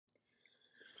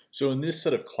So in this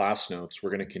set of class notes,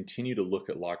 we're going to continue to look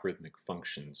at logarithmic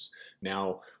functions.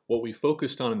 Now, what we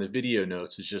focused on in the video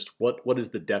notes is just what is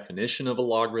the definition of a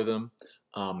logarithm,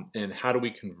 and how do we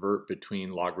convert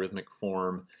between logarithmic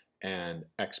form and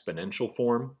exponential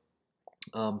form.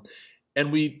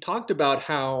 And we talked about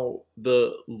how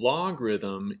the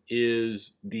logarithm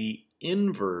is the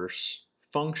inverse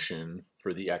function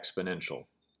for the exponential.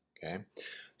 Okay,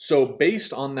 so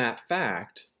based on that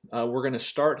fact, we're going to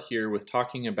start here with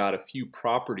talking about a few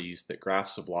properties that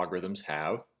graphs of logarithms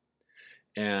have,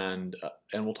 and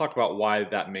we'll talk about why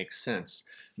that makes sense.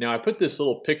 Now I put this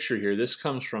little picture here. This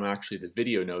comes from actually the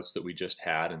video notes that we just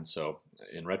had, and so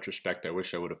in retrospect I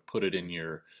wish I would have put it in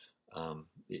your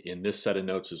in this set of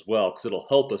notes as well, because it'll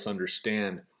help us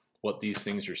understand what these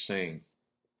things are saying.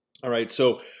 All right,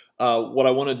 so what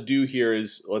I want to do here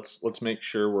is let's make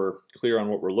sure we're clear on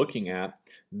what we're looking at.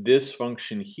 This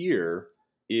function here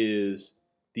is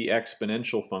the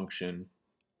exponential function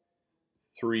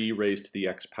 3 raised to the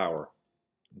x power.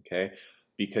 Okay,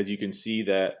 because you can see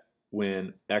that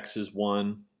when x is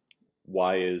 1,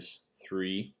 y is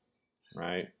 3,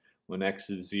 right? When x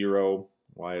is 0,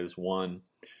 y is 1.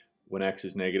 When x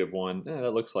is -1,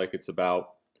 that looks like it's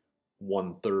about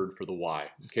 1/3 for the y.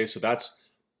 Okay, so that's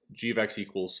g of x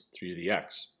equals 3 to the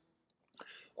x.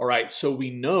 All right, so we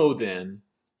know then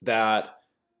that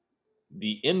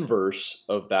the inverse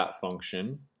of that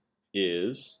function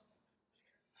is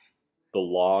the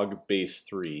log base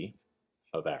 3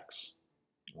 of x.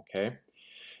 Okay,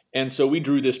 and so we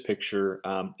drew this picture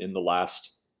in the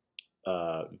last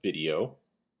video,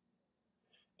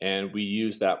 and we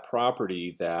use that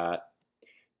property that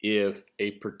if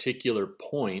a particular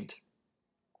point,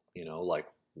 you know, like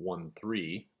 1,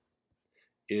 3,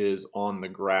 is on the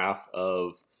graph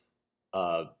of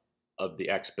the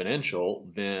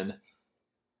exponential, then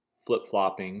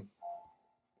flip-flopping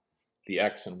the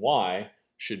x and y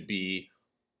should be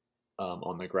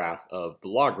on the graph of the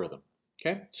logarithm.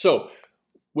 Okay, so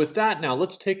with that, now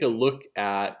let's take a look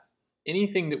at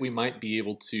anything that we might be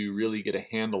able to really get a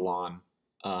handle on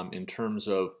in terms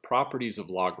of properties of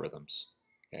logarithms.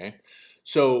 Okay,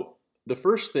 so the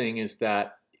first thing is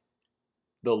that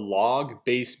the log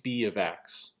base b of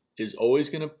x is always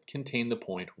going to contain the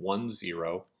point 1,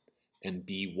 0 and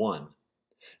b 1.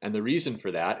 And the reason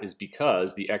for that is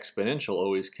because the exponential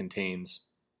always contains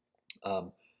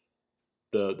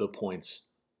the points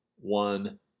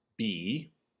 1,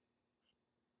 b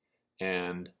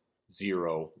and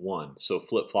 0, 1. So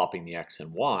flip-flopping the x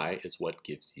and y is what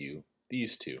gives you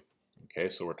these two. Okay,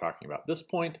 so we're talking about this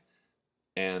point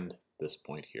and this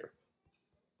point here.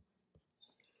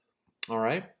 All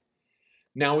right.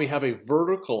 Now we have a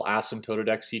vertical asymptote at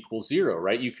x equals 0,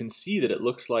 right? You can see that it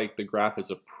looks like the graph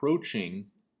is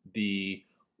approaching the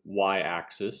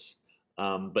y-axis,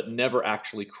 but never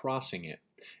actually crossing it.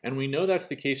 And we know that's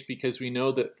the case because we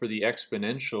know that for the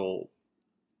exponential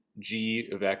g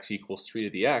of x equals 3 to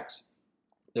the x,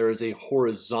 there is a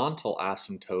horizontal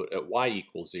asymptote at y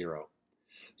equals 0.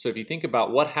 So if you think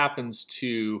about what happens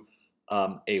to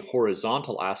a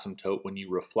horizontal asymptote when you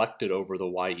reflect it over the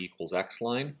y equals x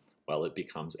line, well, it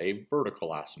becomes a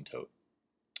vertical asymptote.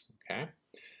 Okay,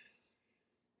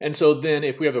 and so then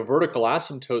if we have a vertical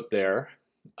asymptote there,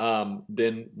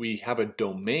 then we have a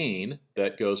domain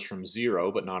that goes from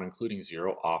 0, but not including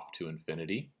 0, off to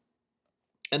infinity.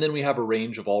 And then we have a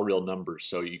range of all real numbers,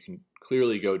 so you can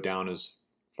clearly go down as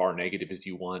far negative as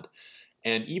you want.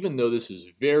 And even though this is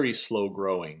very slow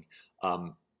growing,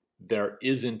 there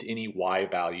isn't any y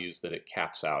values that it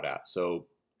caps out at. So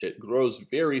it grows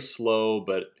very slow,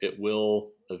 but it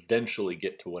will eventually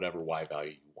get to whatever y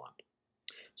value you want.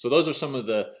 So those are some of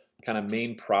the kind of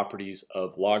main properties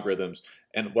of logarithms.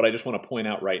 And what I just want to point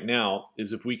out right now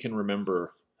is if we can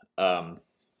remember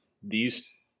these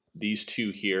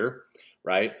two here,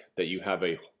 right, that you have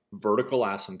a vertical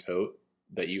asymptote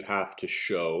that you have to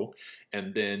show,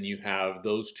 and then you have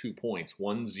those 2 points,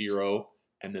 1, 0,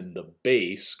 and then the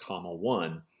base, comma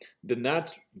 1, then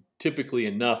that's typically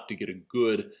enough to get a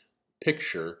good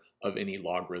picture of any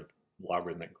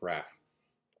logarithmic graph.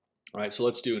 All right, so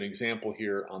let's do an example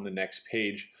here on the next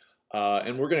page.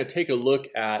 And we're going to take a look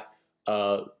at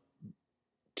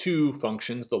two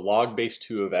functions, the log base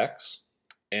 2 of x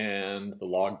and the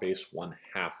log base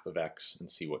 1/2 of x, and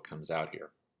see what comes out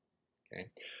here. Okay,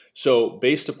 so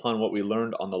based upon what we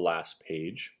learned on the last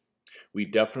page, we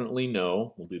definitely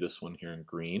know, we'll do this one here in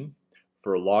green,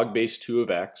 for log base 2 of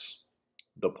x,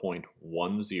 the point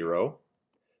 1, 0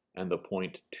 and the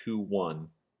point 2, 1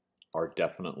 are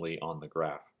definitely on the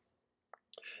graph.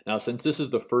 Now, since this is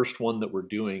the first one that we're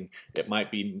doing, it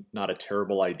might be not a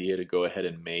terrible idea to go ahead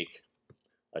and make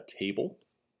a table.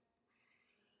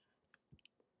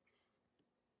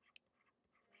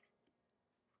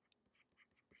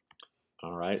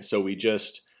 All right, so we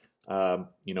just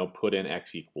put in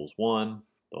x equals 1,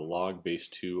 the log base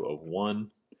 2 of 1.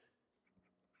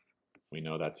 We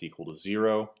know that's equal to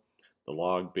 0. The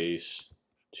log base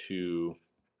 2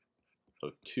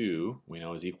 of 2 we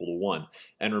know is equal to 1.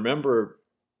 And remember,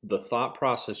 the thought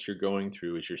process you're going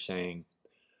through is you're saying,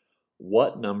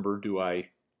 what number do I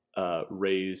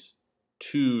raise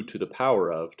 2 to the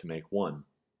power of to make 1?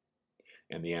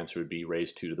 And the answer would be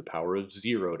raise 2 to the power of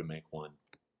 0 to make 1.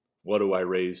 What do I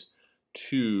raise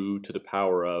 2 to the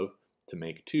power of to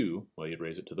make 2? Well, you'd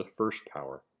raise it to the first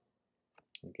power.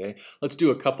 Okay, let's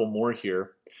do a couple more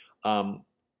here.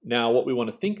 Now what we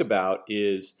want to think about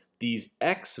is these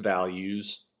x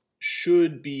values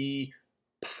should be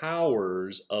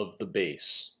powers of the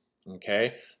base.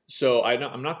 Okay, so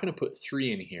I'm not going to put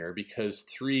 3 in here because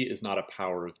 3 is not a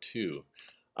power of 2.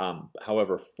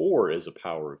 However, 4 is a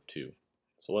power of 2.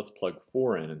 So let's plug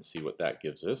 4 in and see what that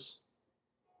gives us.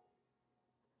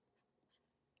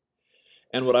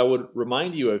 And what I would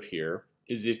remind you of here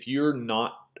is if you're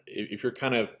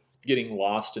kind of getting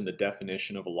lost in the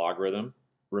definition of a logarithm,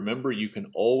 remember you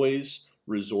can always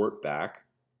resort back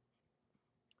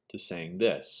to saying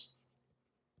this.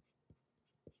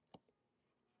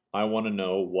 I want to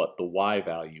know what the y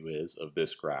value is of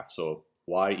this graph. So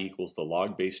y equals the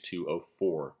log base 2 of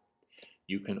 4.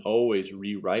 You can always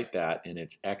rewrite that in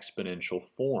its exponential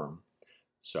form.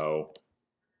 So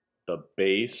the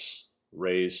base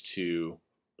raised to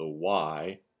the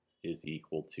y is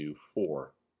equal to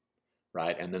 4,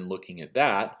 right? And then looking at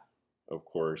that, of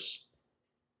course,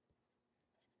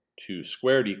 2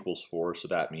 squared equals 4, so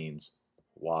that means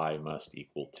y must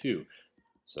equal 2.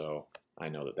 So I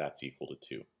know that that's equal to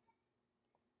 2.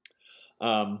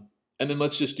 And then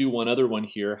let's just do one other one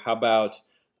here. How about,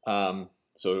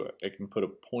 so I can put a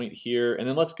point here, and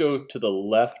then let's go to the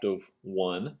left of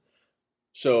 1.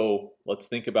 So let's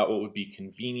think about what would be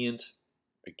convenient.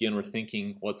 Again, we're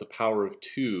thinking, what's a power of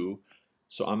 2?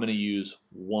 So I'm going to use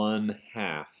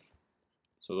 1/2.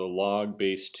 So the log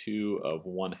base 2 of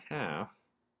 1/2.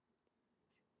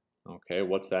 Okay,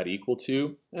 what's that equal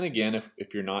to? And again,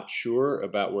 if you're not sure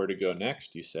about where to go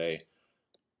next, you say,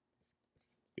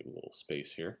 let's give a little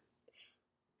space here.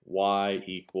 Y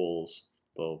equals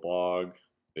the log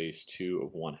base 2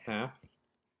 of 1/2.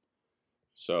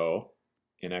 So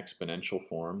in exponential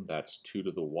form, that's 2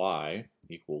 to the y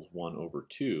equals 1 over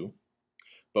 2.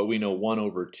 But we know 1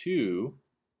 over 2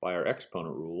 by our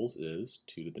exponent rules is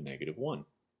 2 to the negative 1.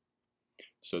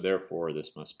 So therefore,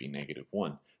 this must be negative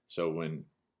 1. So when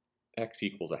x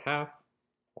equals 1/2,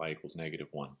 y equals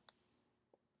negative 1.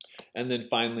 And then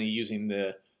finally, using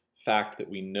the fact that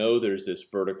we know there's this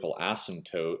vertical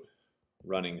asymptote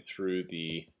running through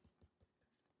the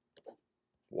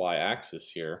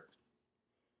y-axis here,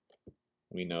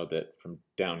 we know that from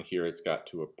down here it's got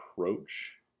to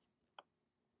approach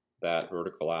that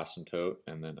vertical asymptote,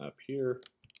 and then up here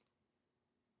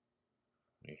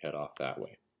we head off that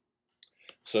way.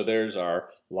 So there's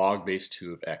our log base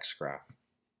 2 of x graph.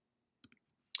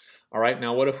 All right,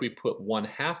 now what if we put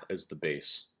 1/2 as the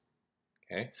base?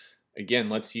 Okay, again,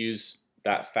 let's use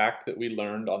that fact that we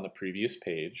learned on the previous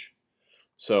page.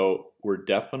 So we're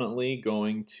definitely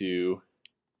going to,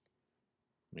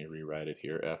 let me rewrite it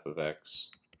here, f of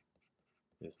x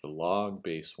is the log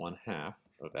base 1/2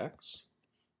 of x.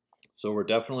 So we're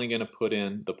definitely going to put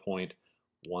in the point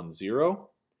 1, 0.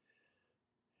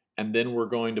 And then we're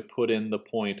going to put in the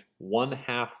point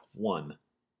 1/2, 1,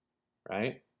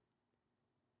 right?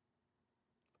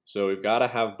 So we've got to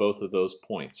have both of those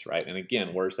points, right? And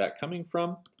again, where's that coming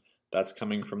from? That's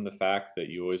coming from the fact that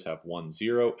you always have 1,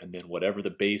 0, and then whatever the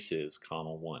base is,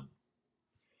 comma 1.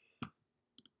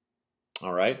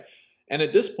 All right, and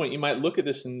at this point, you might look at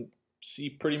this and see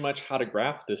pretty much how to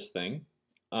graph this thing.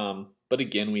 But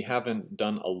again, we haven't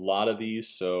done a lot of these,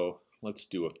 so let's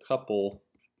do a couple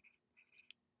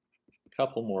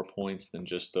more points than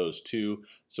just those two.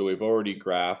 So we've already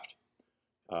graphed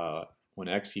when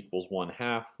x equals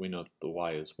 1/2, we know that the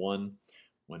y is 1.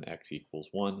 When x equals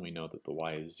 1, we know that the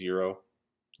y is 0.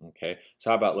 Okay,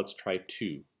 so how about let's try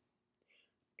 2.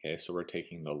 Okay, so we're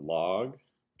taking the log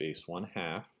base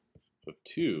 1/2 of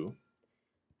 2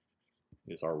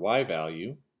 is our y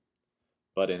value,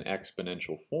 but in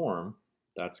exponential form,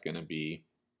 that's going to be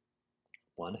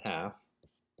 1/2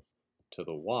 to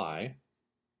the y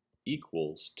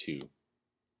equals 2.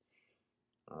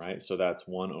 All right, so that's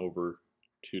 1 over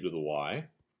 2 to the y.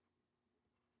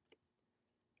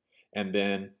 And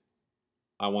then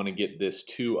I want to get this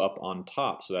 2 up on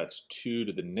top, so that's 2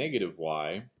 to the negative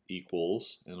y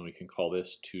equals, and we can call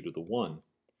this 2 to the 1.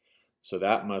 So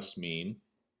that must mean,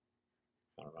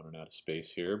 I'm running out of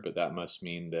space here, but that must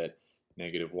mean that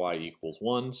negative y equals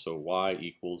 1, so y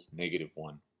equals negative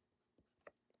 1.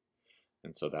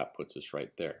 And so that puts us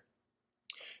right there.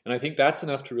 And I think that's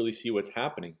enough to really see what's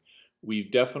happening. We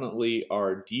definitely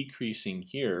are decreasing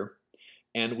here,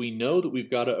 and we know that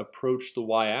we've got to approach the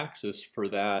y-axis for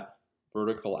that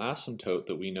vertical asymptote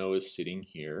that we know is sitting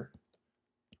here.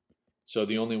 So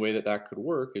the only way that that could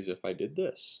work is if I did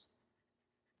this.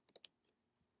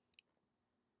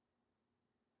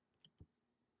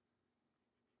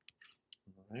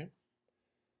 All right.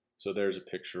 So there's a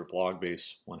picture of log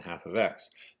base 1/2 of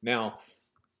x. Now,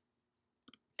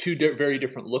 two very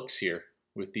different looks here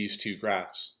with these two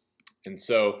graphs. And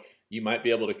so you might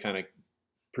be able to kind of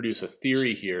produce a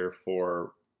theory here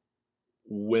for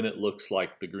when it looks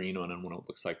like the green one and when it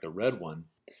looks like the red one.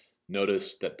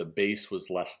 Notice that the base was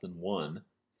less than 1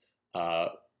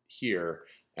 here,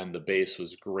 and the base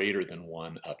was greater than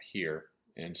 1 up here.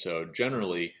 And so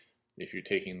generally, if you're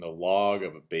taking the log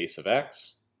of a base of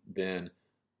x, then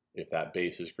if that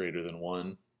base is greater than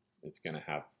 1, it's going to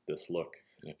have this look.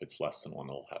 And if it's less than 1,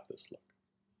 it'll have this look.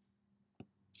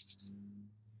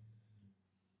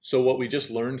 So what we just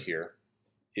learned here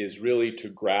is really to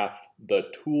graph the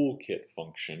toolkit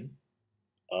function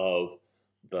of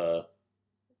the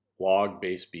log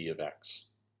base b of x.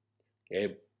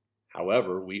 Okay.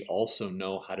 However, we also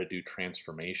know how to do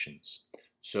transformations.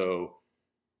 So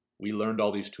we learned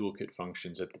all these toolkit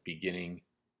functions at the beginning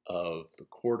of the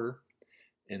quarter.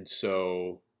 And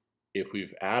so if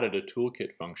we've added a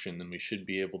toolkit function, then we should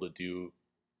be able to do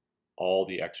all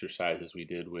the exercises we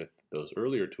did with those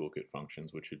earlier toolkit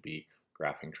functions, which would be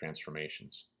graphing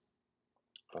transformations.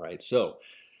 All right, so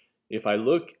if I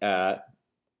look at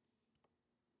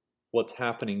what's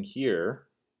happening here,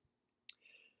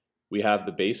 we have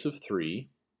the base of 3,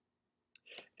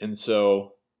 and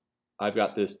so I've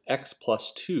got this x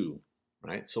plus 2,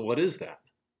 right? So what is that?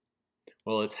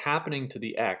 Well, it's happening to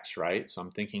the x, right? So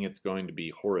I'm thinking it's going to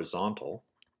be horizontal.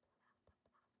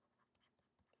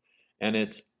 And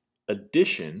it's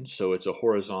addition, so it's a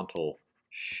horizontal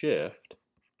shift.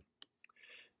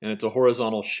 And it's a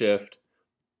horizontal shift,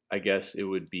 I guess it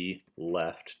would be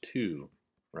left 2,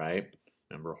 right?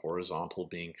 Remember, horizontal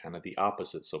being kind of the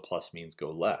opposite, so plus means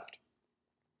go left.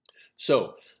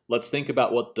 So let's think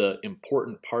about what the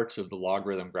important parts of the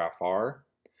logarithm graph are.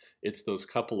 It's those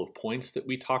couple of points that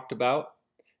we talked about,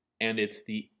 and it's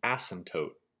the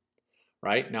asymptote,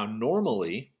 right? Now,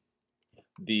 normally,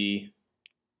 the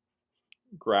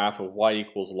graph of y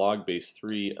equals log base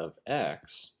 3 of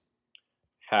x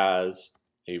has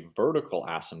a vertical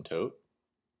asymptote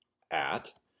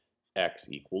at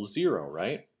x equals 0,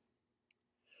 right?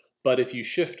 But if you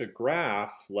shift a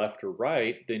graph left or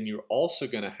right, then you're also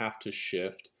going to have to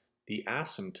shift the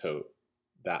asymptote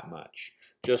that much.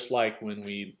 Just like when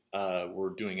we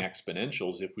were doing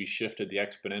exponentials, if we shifted the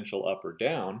exponential up or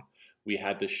down, we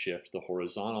had to shift the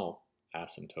horizontal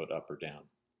asymptote up or down.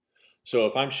 So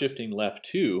if I'm shifting left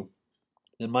 2,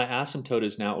 then my asymptote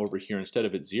is now over here. Instead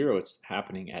of at 0, it's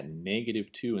happening at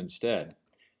 -2 instead.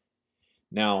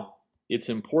 Now, it's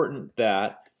important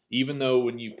that even though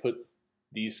when you put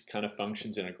these kind of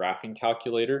functions in a graphing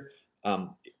calculator,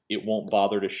 it won't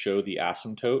bother to show the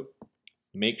asymptote.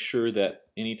 Make sure that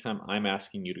anytime I'm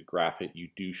asking you to graph it, you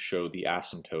do show the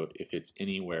asymptote if it's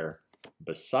anywhere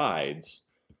besides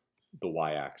the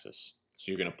y-axis. So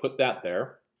you're going to put that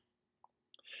there.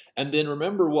 And then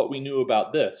remember what we knew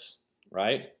about this,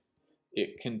 right?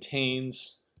 It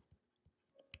contains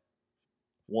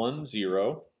 1,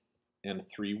 0, and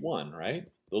 3, 1, right?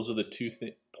 Those are the two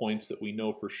points that we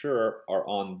know for sure are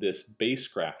on this base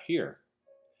graph here.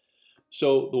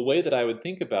 So the way that I would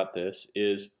think about this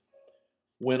is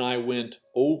when I went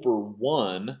over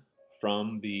 1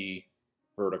 from the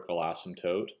vertical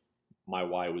asymptote, my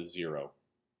y was 0.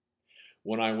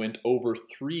 When I went over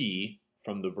 3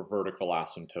 from the vertical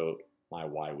asymptote, my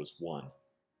y was 1.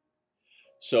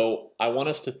 So I want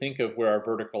us to think of where our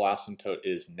vertical asymptote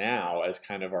is now as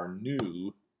kind of our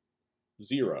new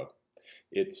 0.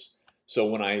 So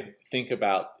when I think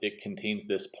about it contains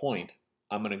this point,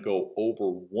 I'm going to go over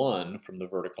 1 from the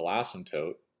vertical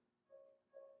asymptote,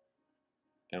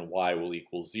 and y will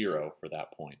equal 0 for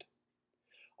that point.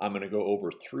 I'm going to go over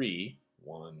 3,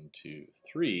 1, 2,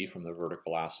 3 from the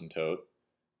vertical asymptote,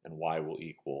 and y will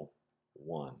equal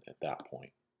 1 at that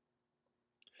point.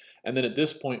 And then at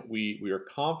this point, we are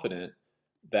confident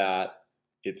that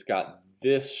it's got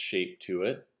this shape to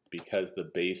it because the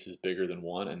base is bigger than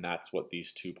 1, and that's what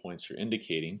these 2 points are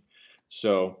indicating.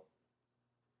 So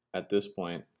at this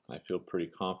point, I feel pretty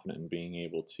confident in being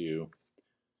able to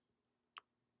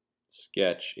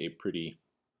sketch a pretty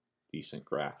decent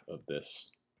graph of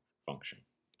this function.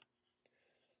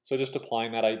 So just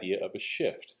applying that idea of a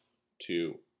shift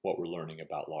to what we're learning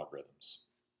about logarithms.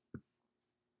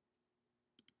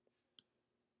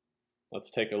 Let's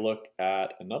take a look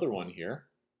at another one here.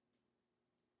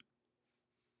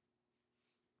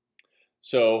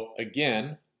 So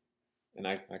again, and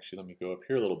let me go up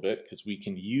here a little bit because we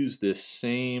can use this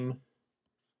same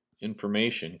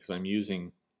information because I'm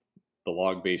using the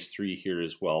log base 3 here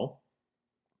as well.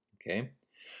 Okay,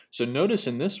 so notice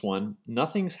in this one,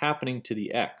 nothing's happening to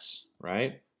the x,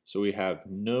 right? So we have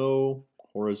no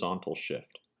horizontal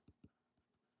shift.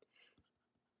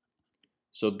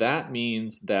 So that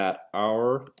means that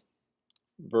our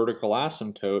vertical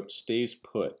asymptote stays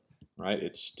put, right?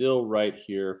 It's still right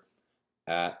here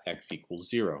at x equals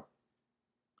 0.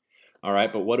 All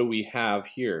right, but what do we have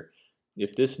here?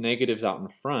 If this negative's out in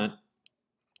front,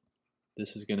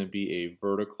 this is going to be a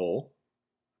vertical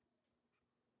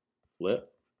flip.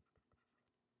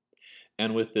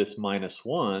 And with this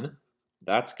 -1,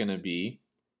 that's going to be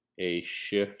a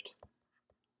shift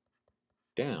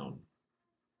down.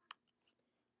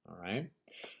 All right.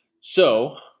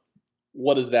 So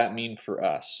what does that mean for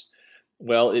us?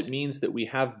 Well, it means that we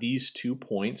have these 2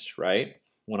 points, right?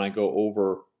 When I go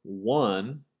over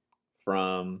 1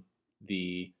 from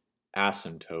the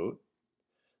asymptote,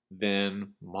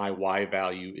 then my y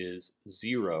value is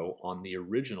 0 on the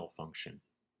original function.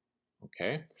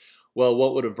 Okay? Well,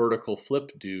 what would a vertical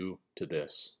flip do to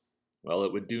this? Well,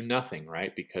 it would do nothing,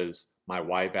 right? Because my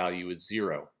y value is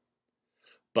 0.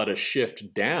 But a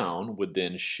shift down would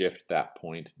then shift that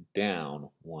point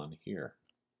down 1 here.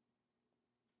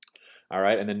 All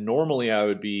right, and then normally I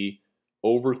would be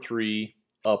over 3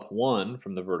 up 1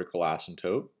 from the vertical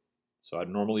asymptote. So I'd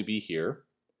normally be here.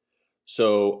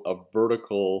 So a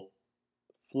vertical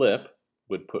flip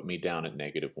would put me down at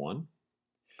 -1.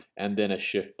 And then a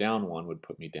shift down 1 would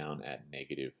put me down at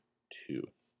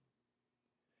 -2.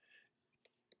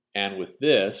 And with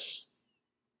this,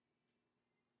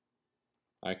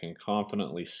 I can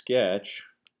confidently sketch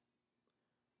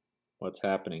what's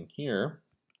happening here.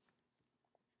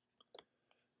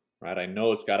 Right? I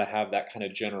know it's got to have that kind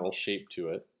of general shape to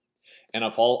it. And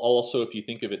if you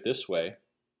think of it this way,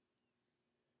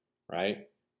 right?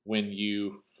 When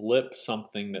you flip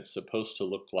something that's supposed to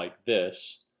look like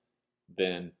this,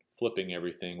 then flipping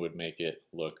everything would make it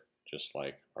look just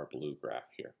like our blue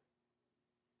graph here.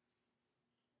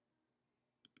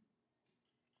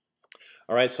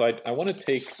 All right, so I want to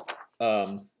take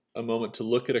a moment to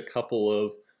look at a couple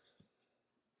of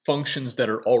functions that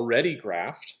are already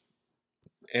graphed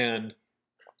and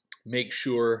make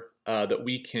sure that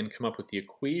we can come up with the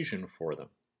equation for them.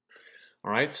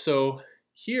 All right, so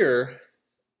here,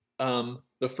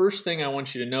 the first thing I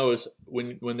want you to know is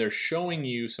when they're showing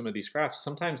you some of these graphs,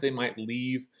 sometimes they might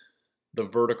leave the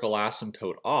vertical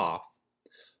asymptote off,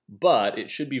 but it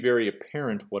should be very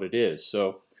apparent what it is.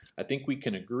 So I think we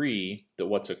can agree that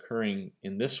what's occurring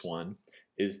in this one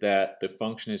is that the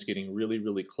function is getting really,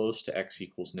 really close to x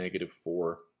equals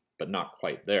 -4, but not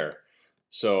quite there.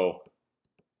 So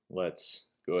let's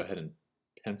go ahead and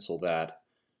pencil that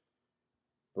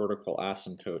vertical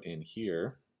asymptote in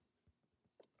here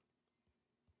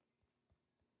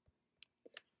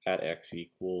at x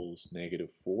equals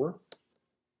 -4.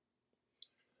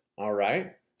 All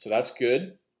right, so that's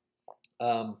good.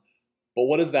 But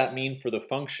what does that mean for the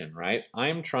function, right?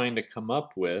 I'm trying to come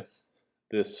up with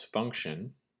this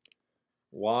function,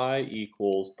 y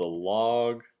equals the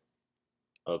log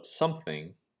of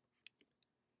something,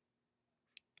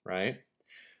 right?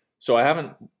 So I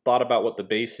haven't thought about what the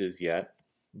base is yet,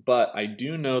 but I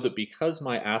do know that because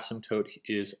my asymptote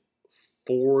is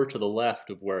 4 to the left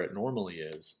of where it normally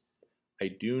is, I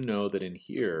do know that in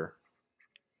here,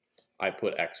 I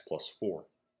put x plus 4,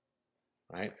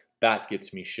 right? That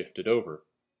gets me shifted over.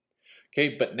 Okay,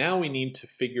 but now we need to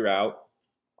figure out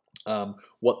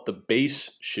what the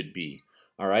base should be.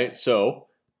 All right, so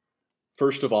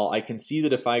first of all, I can see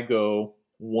that if I go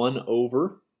 1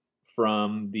 over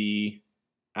from the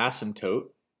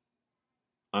asymptote,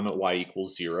 I'm at y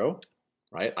equals 0,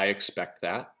 right? I expect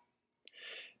that.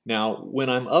 Now, when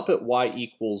I'm up at y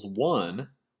equals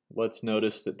 1, let's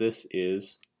notice that this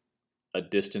is a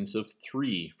distance of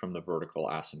 3 from the vertical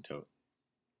asymptote.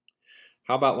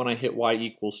 How about when I hit y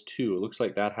equals 2? It looks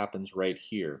like that happens right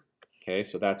here. Okay,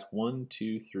 so that's 1,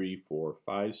 2, 3, 4,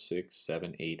 5, 6,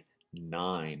 7, 8,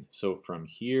 9. So from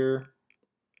here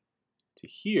to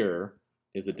here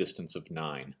is a distance of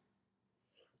 9.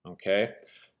 Okay,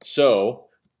 so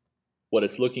what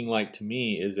it's looking like to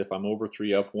me is if I'm over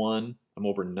 3 up 1, I'm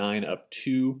over 9 up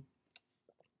 2,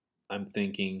 I'm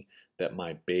thinking that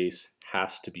my base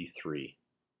has to be 3,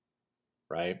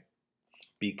 right?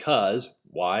 Because,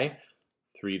 why?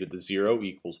 3 to the 0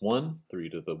 equals 1, 3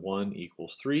 to the 1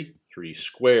 equals 3, 3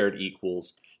 squared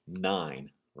equals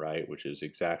 9, right? Which is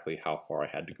exactly how far I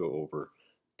had to go over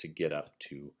to get up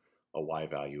to a y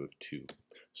value of 2.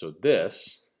 So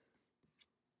this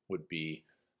would be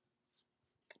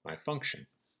my function.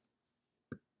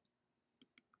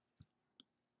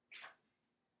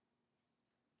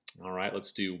 All right,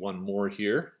 let's do one more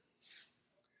here.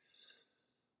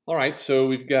 All right, so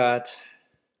we've got,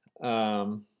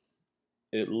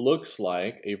 it looks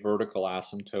like a vertical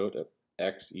asymptote at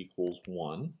x equals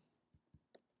 1.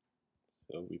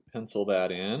 So we pencil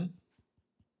that in.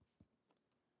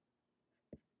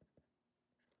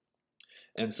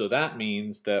 And so that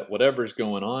means that whatever's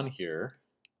going on here,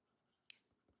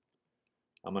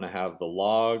 I'm going to have the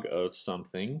log of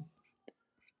something,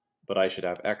 but I should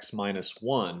have x minus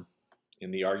 1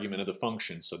 in the argument of the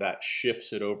function. So that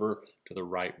shifts it over to the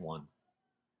right one.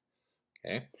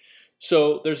 Okay,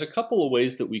 so there's a couple of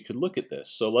ways that we could look at this.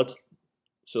 So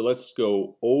let's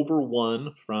go over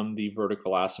 1 from the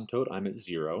vertical asymptote. I'm at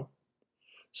 0.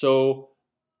 So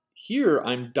here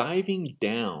I'm diving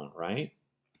down, right?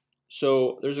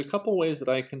 So there's a couple ways that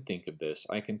I can think of this.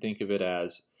 I can think of it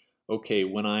as, okay,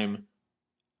 when I'm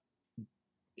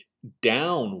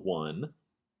down 1,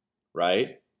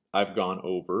 right, I've gone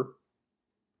over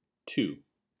 2.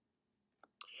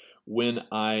 When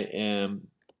I am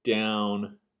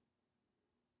down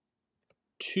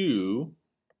 2,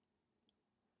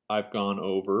 I've gone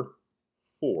over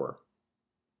 4.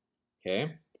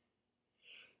 Okay?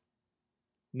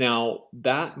 Now,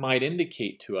 that might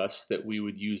indicate to us that we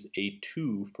would use a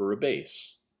 2 for a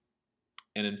base.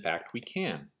 And in fact, we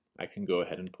can. I can go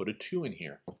ahead and put a 2 in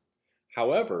here.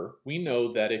 However, we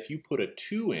know that if you put a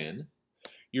 2 in,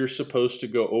 you're supposed to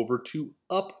go over 2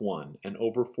 up 1 and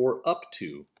over 4 up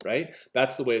 2, right?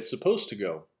 That's the way it's supposed to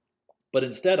go. But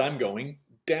instead, I'm going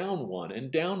down 1 and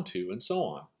down 2 and so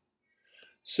on.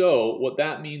 So what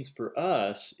that means for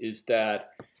us is that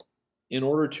in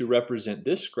order to represent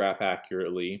this graph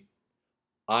accurately,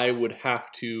 I would have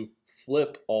to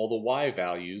flip all the y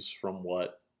values from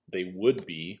what they would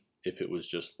be if it was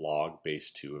just log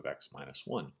base 2 of x minus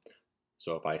 1.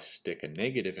 So if I stick a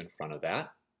negative in front of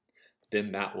that,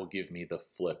 then that will give me the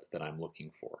flip that I'm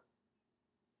looking for.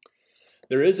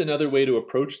 There is another way to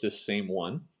approach this same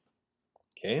one.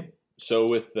 Okay, so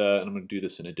with, and I'm going to do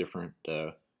this in a different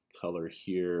color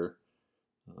here.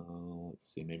 Let's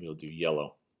see, maybe I'll do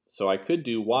yellow. So I could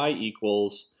do y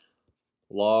equals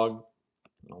log,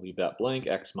 I'll leave that blank,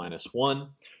 x minus 1.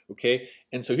 Okay,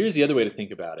 and so here's the other way to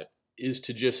think about it, is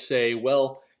to just say,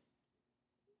 well,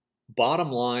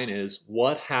 bottom line is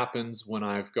what happens when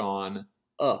I've gone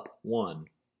up 1?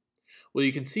 Well,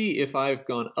 you can see if I've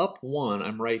gone up 1,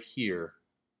 I'm right here,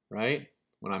 right?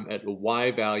 When I'm at a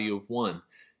y value of 1.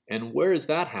 And where is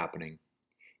that happening?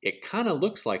 It kind of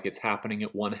looks like it's happening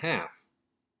at 1/2.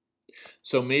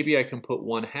 So maybe I can put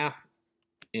 1/2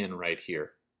 in right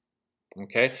here.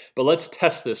 Okay, but let's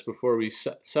test this before we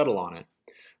settle on it.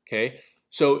 Okay,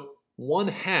 so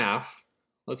 1/2,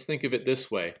 let's think of it this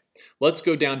way. Let's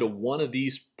go down to one of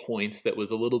these points that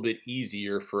was a little bit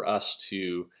easier for us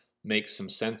to make some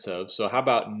sense of. So how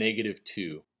about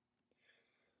 -2?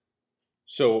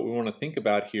 So what we want to think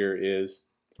about here is,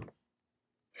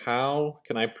 how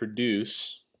can I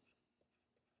produce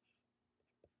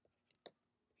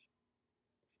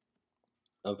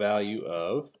a value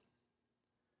of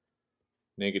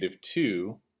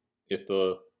 -2 if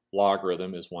the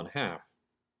logarithm is 1/2?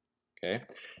 Okay,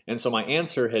 and so my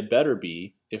answer had better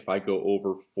be if I go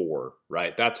over 4,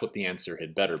 right? That's what the answer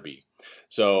had better be.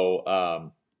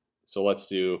 So so let's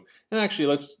do, and actually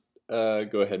let's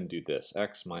go ahead and do this,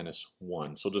 x minus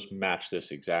 1. So just match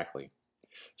this exactly.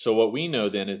 So what we know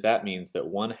then is that means that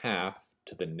 1/2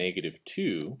 to the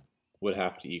 -2 would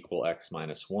have to equal x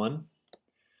minus 1.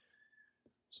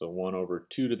 So 1 over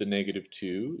 2 to the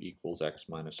 -2 equals x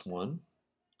minus 1,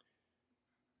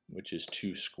 which is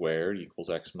 2 squared equals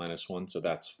x minus 1. So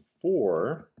that's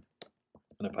 4.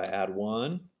 And if I add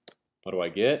 1, what do I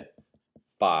get?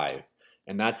 5.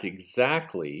 And that's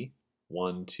exactly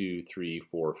 1, 2, 3,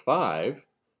 4, 5.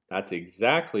 That's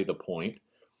exactly the point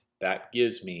that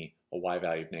gives me a y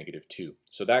value of -2.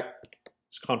 So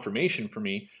that's confirmation for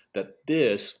me that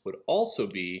this would also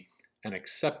be an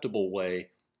acceptable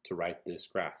way to write this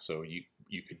graph. So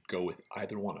you could go with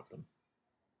either one of them.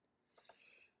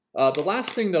 The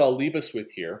last thing that I'll leave us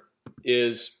with here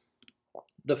is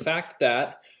the fact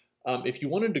that if you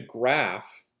wanted to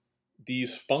graph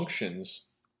these functions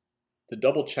to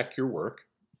double check your work,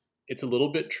 it's a little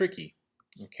bit tricky.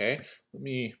 Okay, let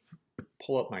me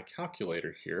pull up my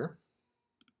calculator here.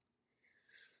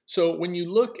 So when you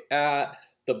look at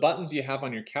the buttons you have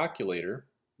on your calculator,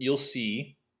 you'll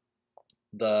see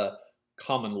the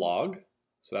common log,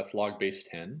 so that's log base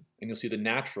 10, and you'll see the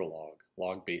natural log,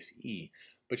 log base e.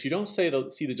 But you don't see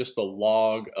just the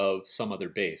log of some other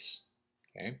base.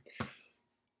 Okay.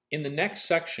 In the next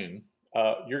section,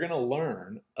 you're going to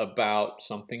learn about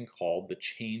something called the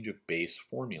change of base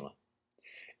formula.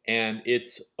 And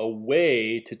it's a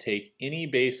way to take any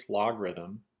base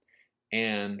logarithm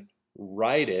and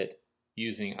write it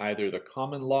using either the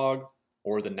common log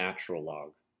or the natural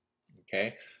log.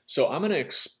 Okay, so I'm going to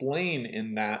explain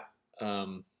in that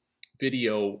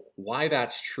video why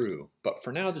that's true. But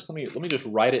for now, just let me just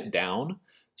write it down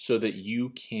so that you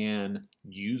can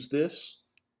use this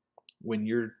when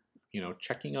you're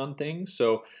checking on things.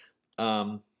 So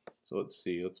so let's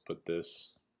see. Let's put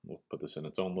this. We'll put this in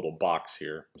its own little box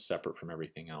here, separate from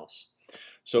everything else.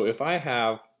 So if I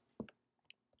have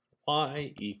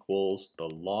y equals the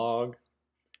log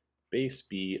base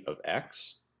b of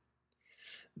x,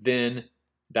 then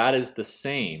that is the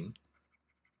same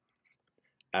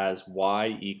as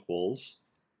y equals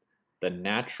the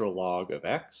natural log of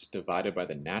x divided by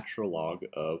the natural log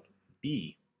of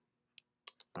b.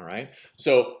 All right,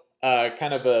 so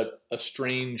kind of a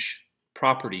strange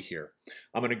property here.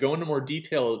 I'm going to go into more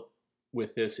detail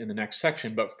with this in the next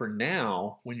section, but for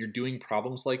now, when you're doing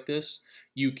problems like this,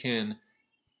 you can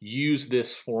use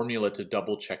this formula to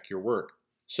double check your work.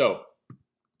 So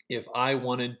if I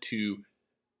wanted to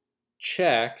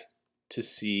check to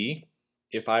see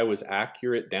if I was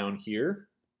accurate down here,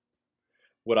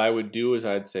 what I would do is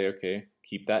I'd say, okay,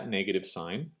 keep that negative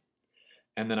sign,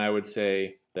 and then I would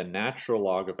say the natural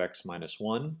log of x minus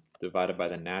 1 divided by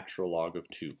the natural log of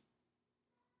 2.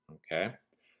 Okay,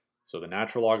 so the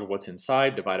natural log of what's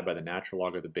inside divided by the natural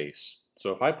log of the base.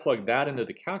 So if I plug that into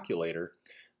the calculator,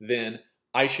 then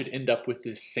I should end up with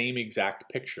this same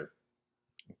exact picture.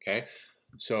 Okay,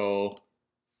 so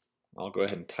I'll go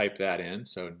ahead and type that in.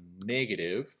 So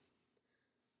negative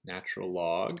natural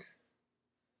log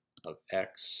of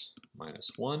x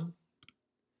minus 1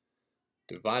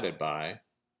 divided by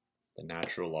the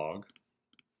natural log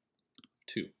of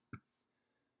 2.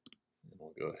 And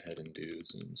we'll go ahead and do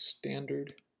zoom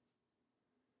standard.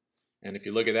 And if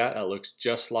you look at that, that looks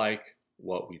just like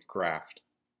what we've graphed.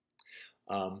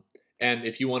 And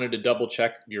if you wanted to double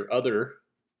check your other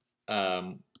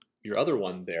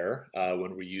one there,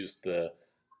 when we used the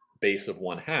base of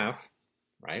 1/2,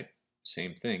 right?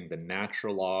 Same thing, the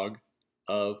natural log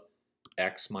of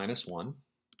x minus 1,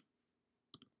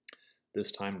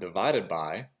 this time divided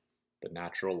by the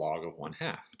natural log of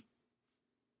 1/2.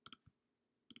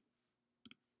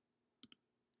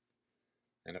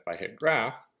 And if I hit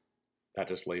graph, that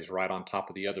just lays right on top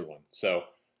of the other one. So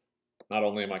not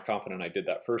only am I confident I did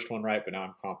that first one right, but now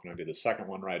I'm confident I did the second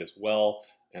one right as well,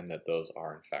 and that those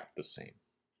are in fact the same.